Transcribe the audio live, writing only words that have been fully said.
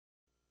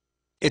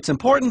It's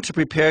important to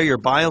prepare your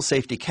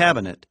biosafety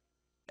cabinet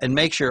and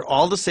make sure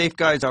all the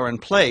safeguards are in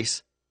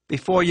place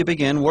before you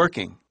begin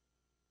working.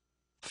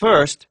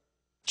 First,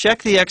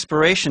 check the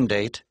expiration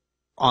date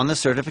on the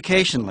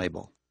certification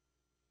label.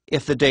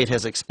 If the date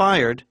has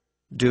expired,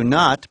 do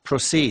not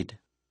proceed.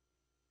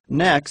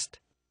 Next,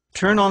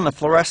 turn on the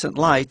fluorescent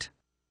light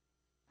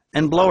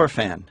and blower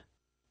fan.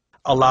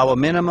 Allow a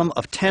minimum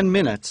of 10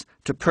 minutes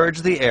to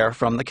purge the air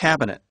from the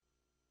cabinet.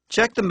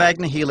 Check the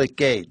magnehelic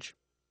gauge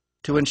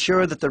to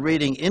ensure that the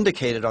reading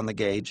indicated on the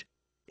gauge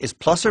is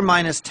plus or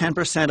minus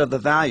 10% of the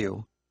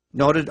value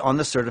noted on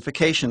the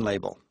certification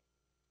label.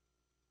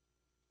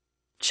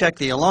 Check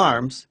the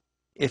alarms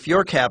if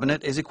your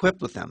cabinet is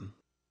equipped with them.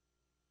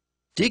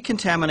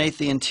 Decontaminate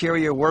the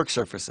interior work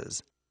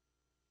surfaces,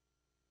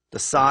 the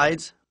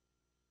sides,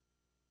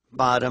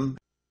 bottom,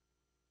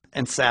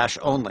 and sash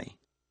only,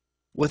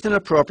 with an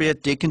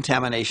appropriate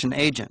decontamination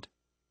agent.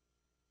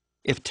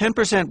 If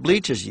 10%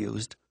 bleach is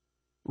used,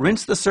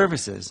 rinse the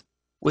surfaces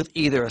with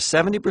either a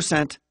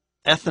 70%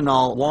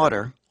 ethanol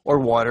water or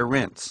water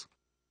rinse.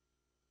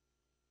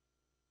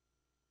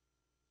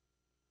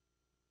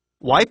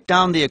 Wipe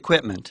down the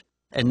equipment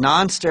and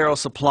non-sterile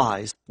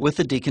supplies with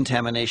the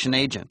decontamination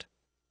agent.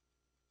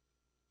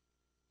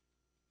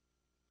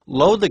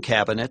 Load the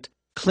cabinet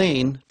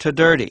clean to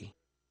dirty,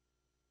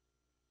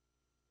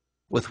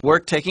 with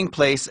work taking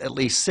place at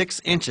least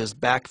 6 inches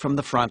back from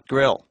the front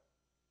grill.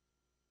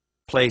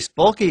 Place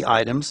bulky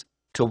items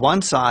to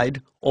one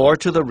side or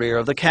to the rear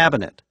of the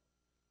cabinet.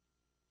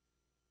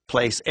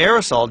 Place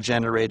aerosol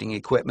generating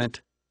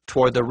equipment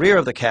toward the rear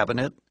of the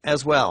cabinet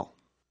as well.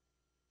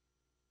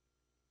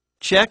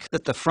 Check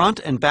that the front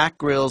and back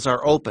grills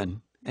are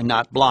open and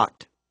not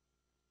blocked.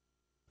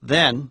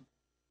 Then,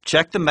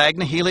 check the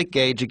magnehelic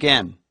gauge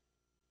again.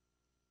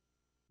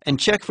 And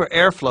check for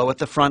airflow at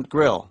the front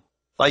grill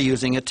by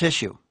using a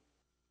tissue.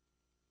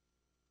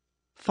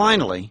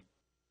 Finally,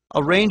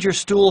 arrange your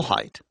stool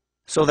height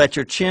so that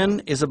your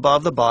chin is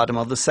above the bottom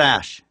of the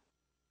sash.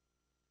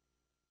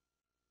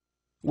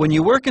 When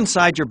you work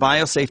inside your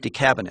biosafety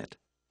cabinet,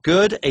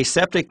 good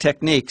aseptic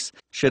techniques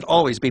should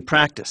always be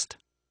practiced.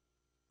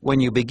 When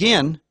you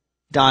begin,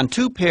 don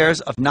 2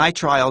 pairs of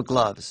nitrile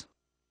gloves.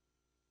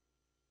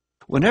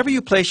 Whenever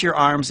you place your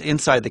arms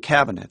inside the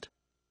cabinet,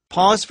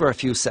 pause for a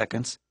few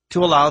seconds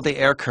to allow the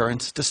air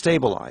currents to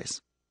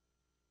stabilize.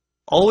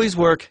 Always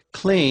work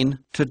clean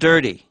to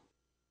dirty.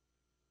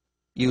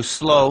 Use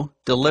slow,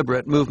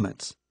 deliberate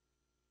movements.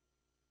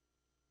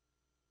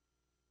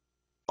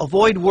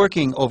 Avoid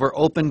working over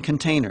open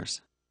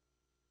containers.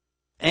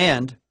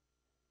 And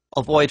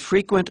avoid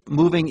frequent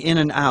moving in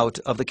and out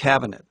of the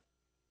cabinet.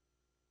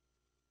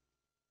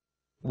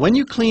 When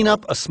you clean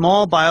up a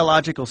small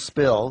biological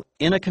spill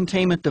in a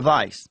containment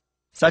device,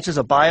 such as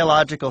a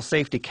biological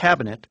safety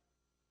cabinet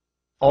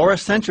or a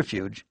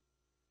centrifuge,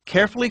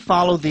 carefully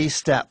follow these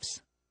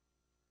steps.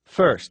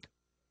 First,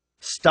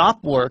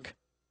 stop work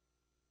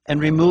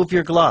and remove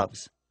your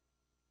gloves.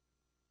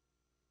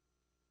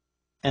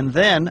 And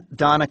then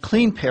don a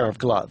clean pair of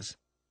gloves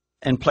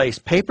and place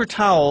paper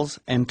towels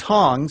and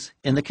tongs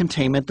in the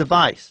containment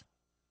device.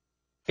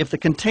 If the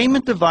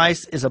containment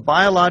device is a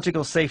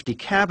biological safety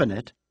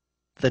cabinet,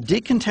 the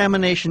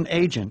decontamination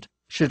agent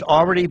should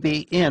already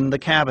be in the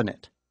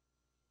cabinet.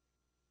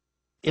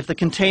 If the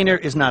container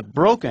is not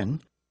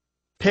broken,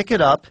 pick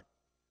it up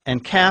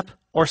and cap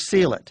or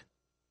seal it.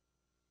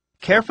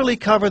 Carefully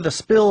cover the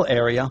spill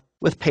area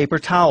with paper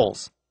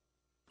towels,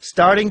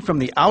 starting from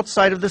the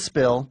outside of the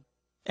spill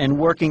and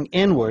working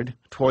inward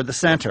toward the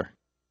center.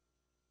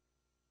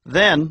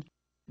 Then,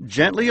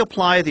 gently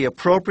apply the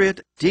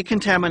appropriate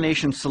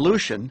decontamination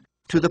solution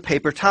to the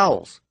paper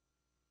towels.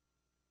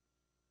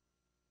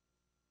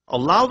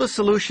 Allow the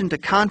solution to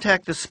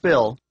contact the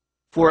spill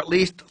for at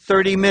least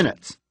 30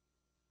 minutes,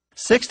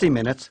 60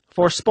 minutes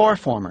for spore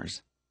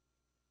formers.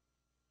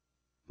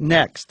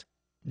 Next,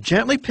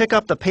 gently pick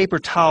up the paper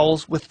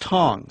towels with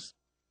tongs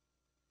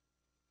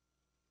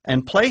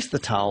and place the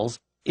towels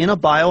in a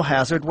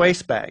biohazard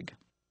waste bag.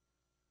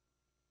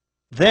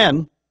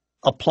 Then,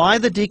 apply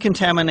the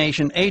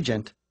decontamination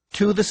agent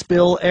to the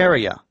spill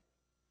area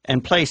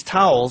and place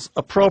towels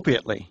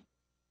appropriately.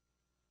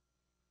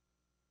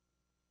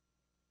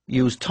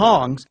 Use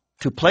tongs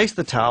to place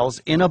the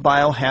towels in a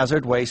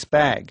biohazard waste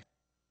bag.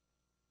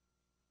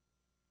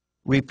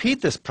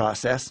 Repeat this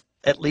process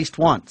at least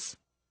once.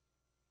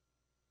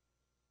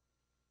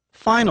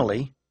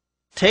 Finally,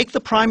 take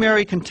the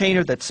primary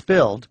container that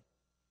spilled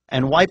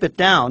and wipe it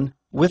down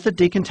with the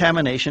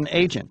decontamination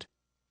agent.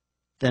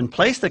 Then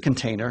place the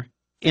container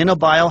in a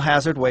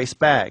biohazard waste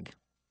bag.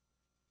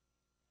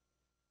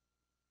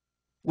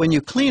 When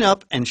you clean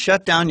up and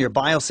shut down your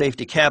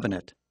biosafety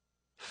cabinet,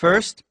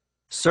 first,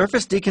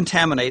 surface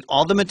decontaminate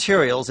all the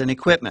materials and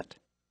equipment.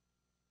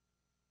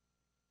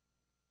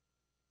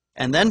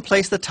 And then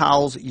place the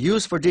towels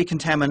used for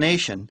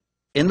decontamination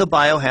in the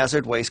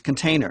biohazard waste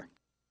container.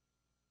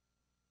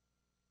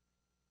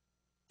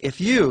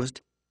 If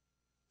used,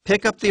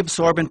 pick up the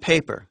absorbent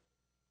paper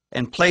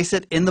and place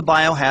it in the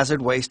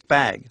biohazard waste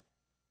bag.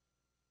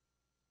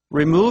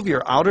 Remove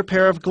your outer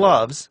pair of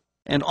gloves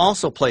and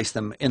also place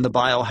them in the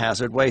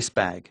biohazard waste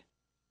bag.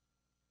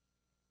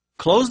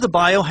 Close the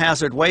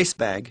biohazard waste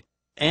bag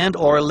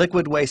and/or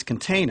liquid waste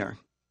container.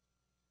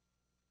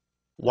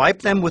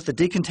 Wipe them with the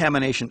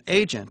decontamination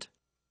agent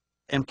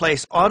and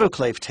place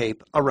autoclave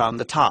tape around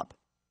the top.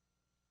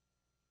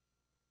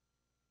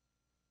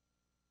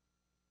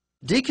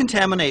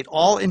 Decontaminate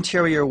all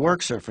interior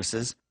work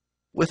surfaces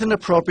with an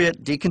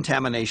appropriate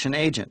decontamination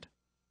agent.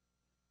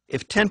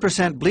 If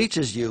 10% bleach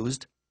is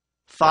used,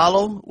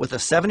 follow with a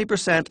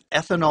 70%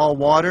 ethanol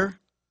water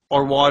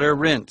or water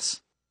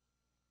rinse.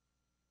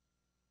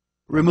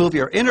 Remove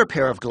your inner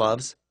pair of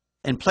gloves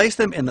and place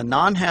them in the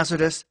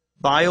non-hazardous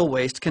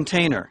bio-waste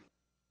container.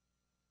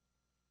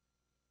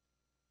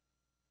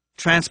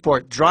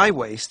 Transport dry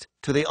waste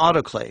to the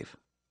autoclave.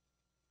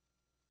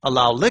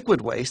 Allow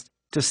liquid waste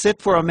to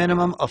sit for a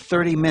minimum of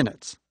 30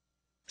 minutes,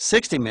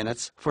 60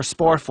 minutes for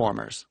spore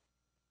formers.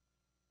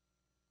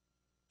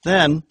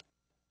 Then,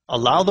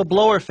 allow the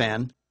blower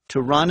fan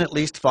to run at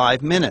least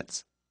 5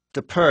 minutes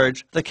to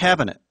purge the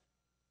cabinet.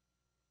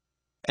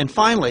 And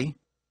finally,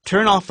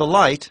 turn off the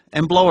light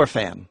and blower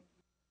fan.